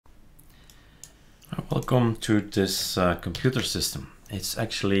Welcome to this computer system. It's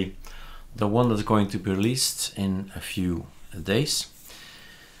actually the one that's going to be released in a few days.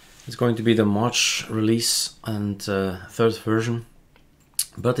 It's going to be the March release and third version,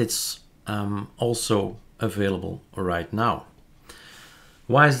 but it's also available right now.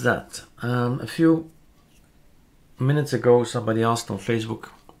 Why is that? A few minutes ago somebody asked on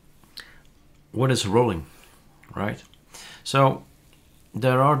Facebook, what is rolling, right? So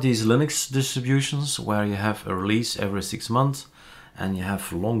there are these Linux distributions where you have a release every 6 months and you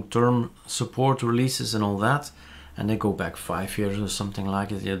have long-term support releases and all that, and they go back 5 years or something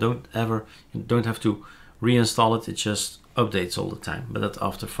like it. You don't have to reinstall it, it just updates all the time, but that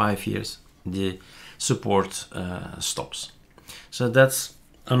after 5 years the support stops. So that's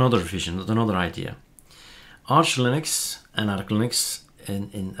another vision, another idea. ArcoLinux and ArcoLinux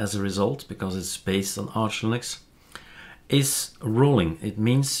as a result, because it's based on ArcoLinux, is rolling. It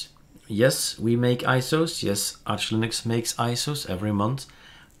means, yes, we make ISOs. Yes, ArcoLinux makes ISOs every month.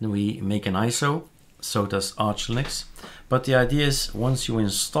 We make an ISO, so does ArcoLinux. But the idea is, once you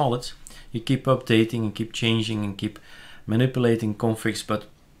install it, you keep updating and keep changing and keep manipulating configs, but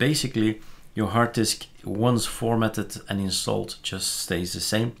basically your hard disk, once formatted and installed, just stays the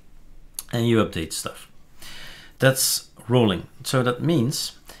same, and you update stuff. That's rolling. So that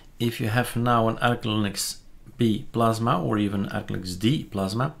means if you have now an ArcoLinux B Plasma, or even ArcoLinux D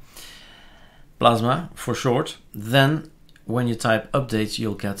Plasma for short, then when you type updates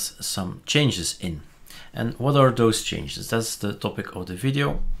you'll get some changes in. And what are those changes? That's the topic of the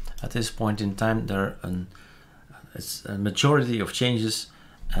video. At this point in time there are it's a majority of changes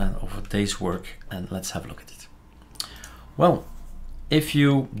of a day's work, and let's have a look at it. Well, if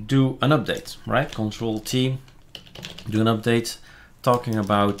you do an update, right, Control T, do an update, talking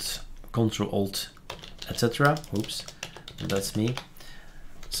about Control Alt, etc. Oops, that's me.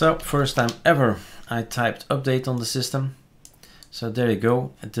 So first time ever I typed update on the system. So there you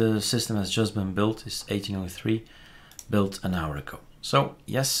go. The system has just been built. It's 1803, built an hour ago. So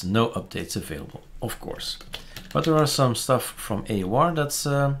yes, no updates available, of course. But there are some stuff from AUR that's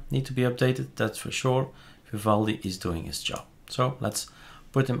need to be updated, that's for sure. Vivaldi is doing his job. So let's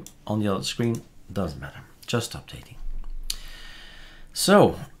put him on the other screen. Doesn't matter, just updating.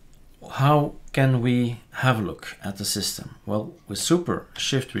 So how can we have a look at the system? Well, with Super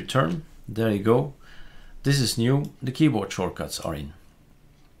Shift Return, there you go. This is new, the keyboard shortcuts are in.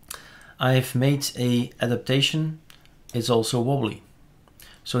 I've made a adaptation, it's also wobbly.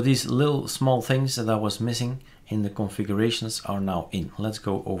 So these little small things that I was missing in the configurations are now in. Let's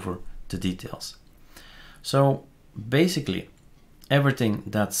go over the details. So basically everything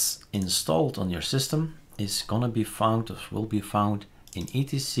that's installed on your system is gonna be found, or will be found, in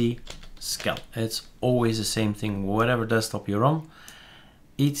etc scal. It's always the same thing, whatever desktop you're on.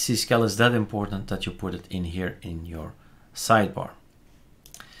 etc scal is that important that you put it in here in your sidebar.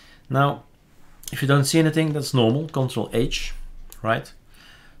 Now, if you don't see anything, that's normal. Control H, right?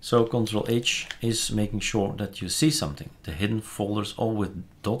 So Control H is making sure that you see something. The hidden folders all with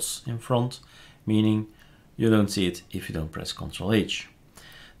dots in front, meaning you don't see it if you don't press Control H.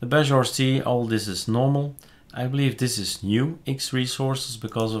 The bash RC, all this is normal. I believe this is new X resources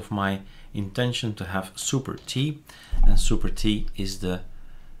because of my intention to have Super T, and Super T is the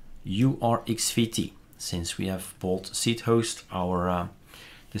URXVT. Since we have bought SeedHost, our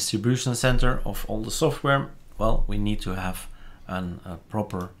distribution center of all the software, well, we need to have a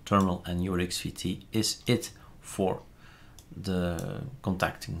proper terminal, and URXVT is it for the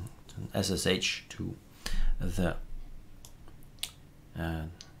contacting SSH to the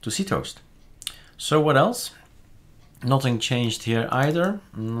to SeedHost. So what else? Nothing changed here either.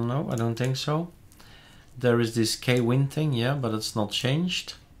 No, I don't think so. There is this kwin thing, yeah, but it's not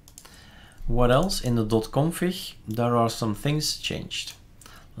changed. What else? In the .config, there are some things changed.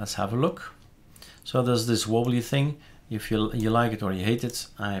 Let's have a look. So there's this wobbly thing. If you like it or you hate it,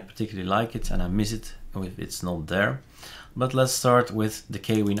 I particularly like it and I miss it if it's not there. But let's start with the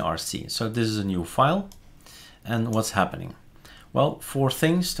kwin.rc. So this is a new file, and what's happening? Well, 4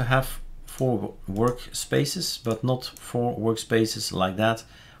 things to have 4 workspaces, but not 4 workspaces like that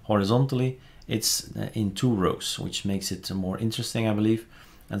horizontally. It's in 2 rows, which makes it more interesting, I believe,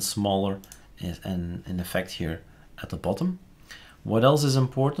 and smaller, and in effect here at the bottom. What else is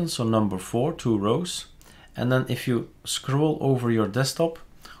important? So number 4, 2 rows. And then if you scroll over your desktop,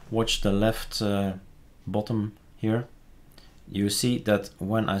 watch the left bottom here, you see that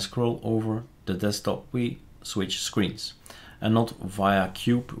when I scroll over the desktop, we switch screens. And not via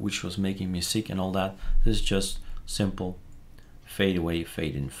cube, which was making me sick and all that. This is just simple fade away,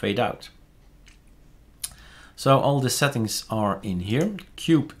 fade in, fade out. So all the settings are in here.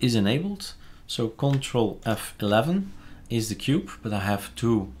 Cube is enabled, So Control F11 is the cube, but I have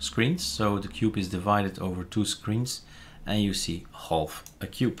two screens, so the cube is divided over two screens and you see half a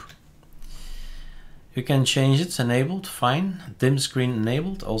cube. You can change it, enabled, fine. Dim screen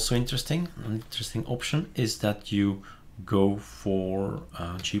enabled, also interesting. An interesting option is that you go for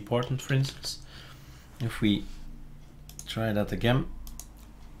G-portant, for instance. If we try that again,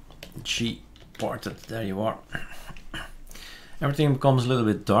 G-ported, there you are. Everything becomes a little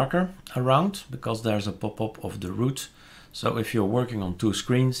bit darker around because there's a pop-up of the root. So if you're working on two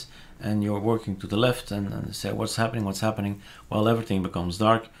screens and you're working to the left and say what's happening, well, everything becomes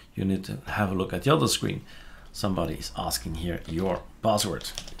dark. You need to have a look at the other screen. Somebody is asking here your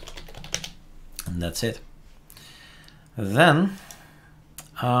password. And that's it. Then,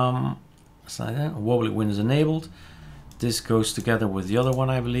 wobbly windows enabled. This goes together with the other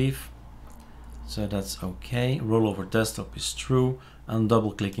one, I believe. So that's okay. Rollover desktop is true, and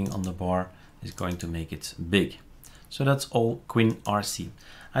double clicking on the bar is going to make it big. So that's all QuinnRC.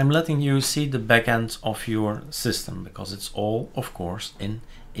 I'm letting you see the back end of your system because it's all, of course, in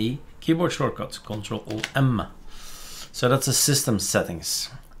a keyboard shortcut, Ctrl-Alt-M. So that's the system settings,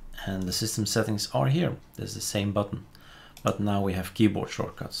 and the system settings are here. There's the same button, but now we have keyboard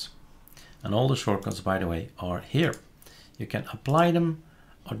shortcuts, and all the shortcuts, by the way, are here. You can apply them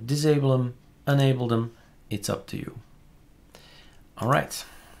or disable them, enable them. It's up to you. All right,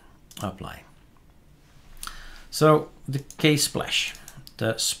 apply. So the K-splash,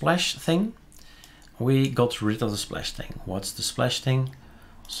 the splash thing, we got rid of the splash thing. What's the splash thing?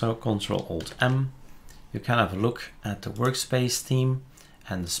 So Ctrl-Alt-M, you can have a look at the workspace theme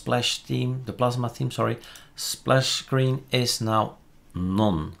and the splash theme, the plasma theme, sorry. Splash screen is now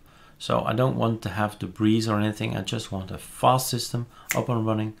none. So I don't want to have the breeze or anything. I just want a fast system up and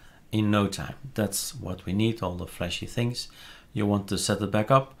running in no time. That's what we need, all the flashy things. You want to set it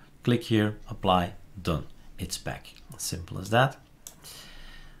back up, click here, apply, done. It's back. As simple as that.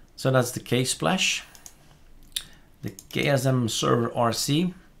 So that's the K-splash. The KSM server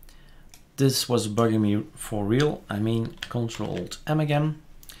RC. This was bugging me for real. I mean, Ctrl-Alt-M again.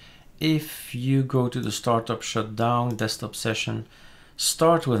 If you go to the startup, shutdown, desktop session,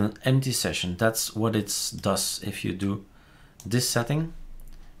 start with an empty session. That's what it does. If you do this setting,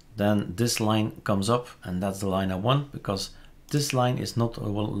 then this line comes up, and that's the line I want, because this line is not a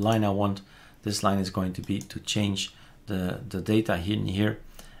line I want. This line is going to be to change the data here,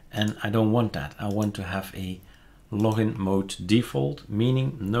 and I don't want that. I want to have a login mode default,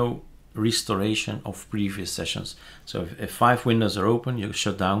 meaning no restoration of previous sessions. So if 5 windows are open, you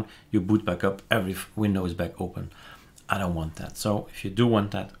shut down, you boot back up, every window is back open. I don't want that. So if you do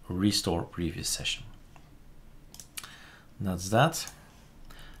want that, restore previous session. That's that.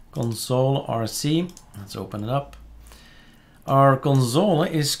 Console RC, let's open it up. Our console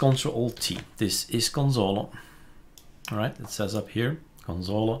is Ctrl-Alt-T. This is console. All right, it says up here,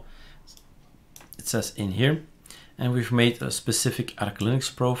 console. It says in here, and we've made a specific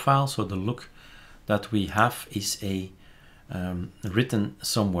ArcoLinux profile. So the look that we have is a written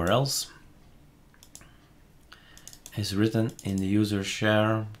somewhere else. Is written in the user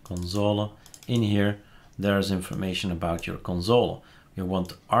share console. In here, there's information about your console. You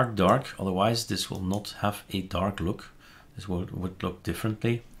want arc dark, otherwise this will not have a dark look. This would look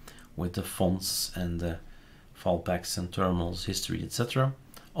differently with the fonts and the fallbacks and terminals, history, etc.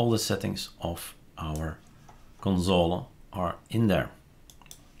 All the settings of our console are in there.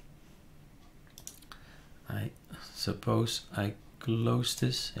 I suppose I close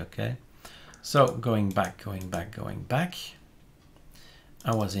this, okay. So going back.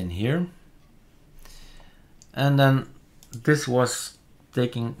 I was in here, and then this was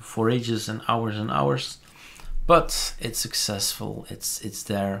taking for ages and hours, but it's successful. It's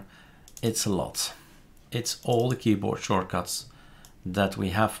there. It's a lot. It's all the keyboard shortcuts that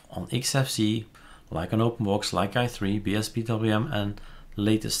we have on XFCE, like on OpenBox, like i3, BSPWM, and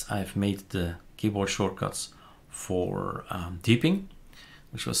latest I've made the keyboard shortcuts for deeping,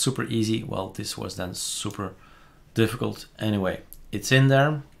 which was super easy. Well, this was then super difficult. Anyway, it's in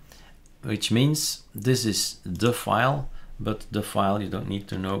there, which means this is the file, but the file, you don't need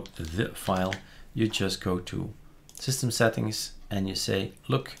to know the file. You just go to system settings and you say,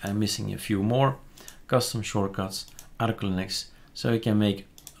 look, I'm missing a few more custom shortcuts, ArcoLinux. So you can make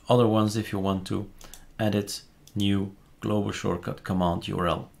other ones if you want to. Edit, new, global shortcut, command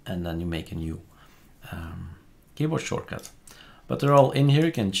URL, and then you make a new keyboard shortcut. But they're all in here.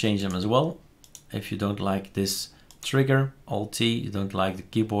 You can change them as well. If you don't like this trigger, Alt-T, you don't like the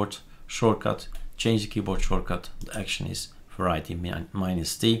keyboard shortcut, change the keyboard shortcut. The action is variety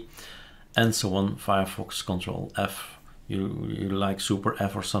 -T, and so on. Firefox, Control F. You like Super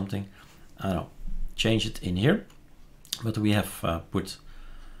F or something. change it in here, but we have put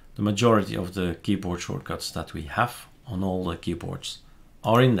the majority of the keyboard shortcuts that we have on all the keyboards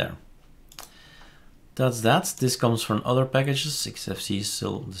are in there. That's that. This comes from other packages. XFC is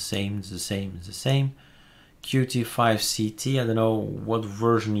still the same, the same. Qt5CT, I don't know what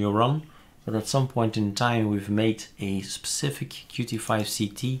version you're on, but at some point in time we've made a specific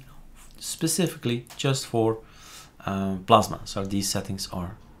Qt5CT specifically just for Plasma. So these settings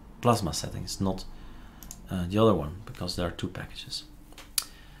are Plasma settings, not the other one, because there are two packages.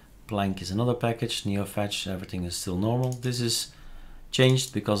 Blank is another package, NeoFetch, everything is still normal. This is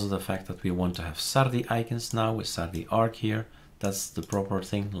changed because of the fact that we want to have Sardi icons now with Sardi arc here. That's the proper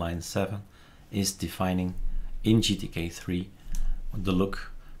thing. Line 7 is defining in GTK3 the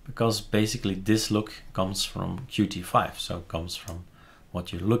look, because basically this look comes from Qt5, so it comes from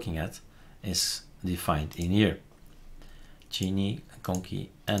what you're looking at is defined in here. Genie,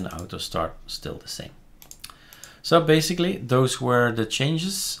 Conky and Auto Start still the same. So basically those were the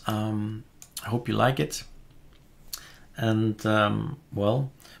changes. I hope you like it. And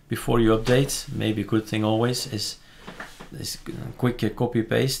well, before you update, maybe a good thing always is this quick copy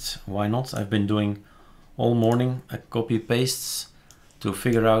paste. Why not? I've been doing all morning copy pastes to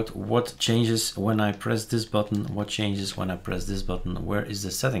figure out what changes when I press this button, what changes when I press this button, where is the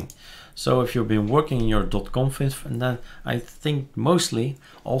setting. So if you've been working in your .conf, and then I think mostly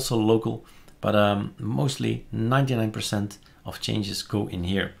also local, but mostly 99% of changes go in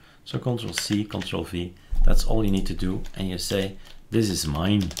here. So Control C, Control V, that's all you need to do, and you say this is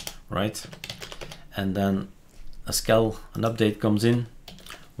mine, right? And then an update comes in.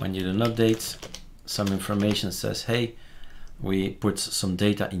 When you do an update, some information says, hey, we put some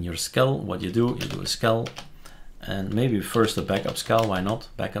data in your skel. What you do a skel, and maybe first a backup skel. Why not?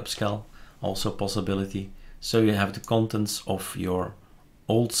 Backup skel, also possibility. So you have the contents of your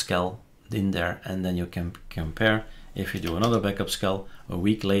old skel in there, and then you can compare. If you do another backup skel a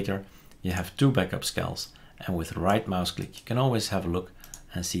week later, you have two backup skels, and with right mouse click you can always have a look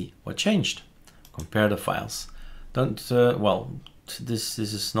and see what changed. Compare the files. Don't well, this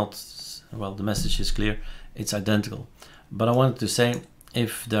is not, well, the message is clear, it's identical. But I wanted to say,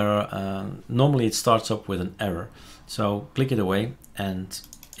 if there are normally it starts up with an error, so click it away and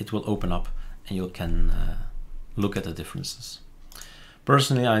it will open up and you can look at the differences.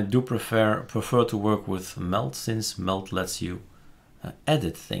 Personally, I do prefer to work with Melt, since Melt lets you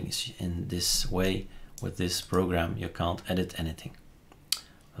edit things in this way. With this program you can't edit anything.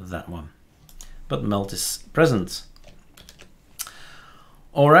 That one, but Melt is present.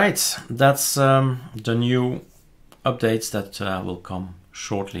 All right, that's the new updates that will come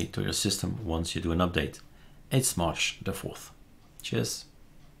shortly to your system once you do an update. It's March the 4th. Cheers.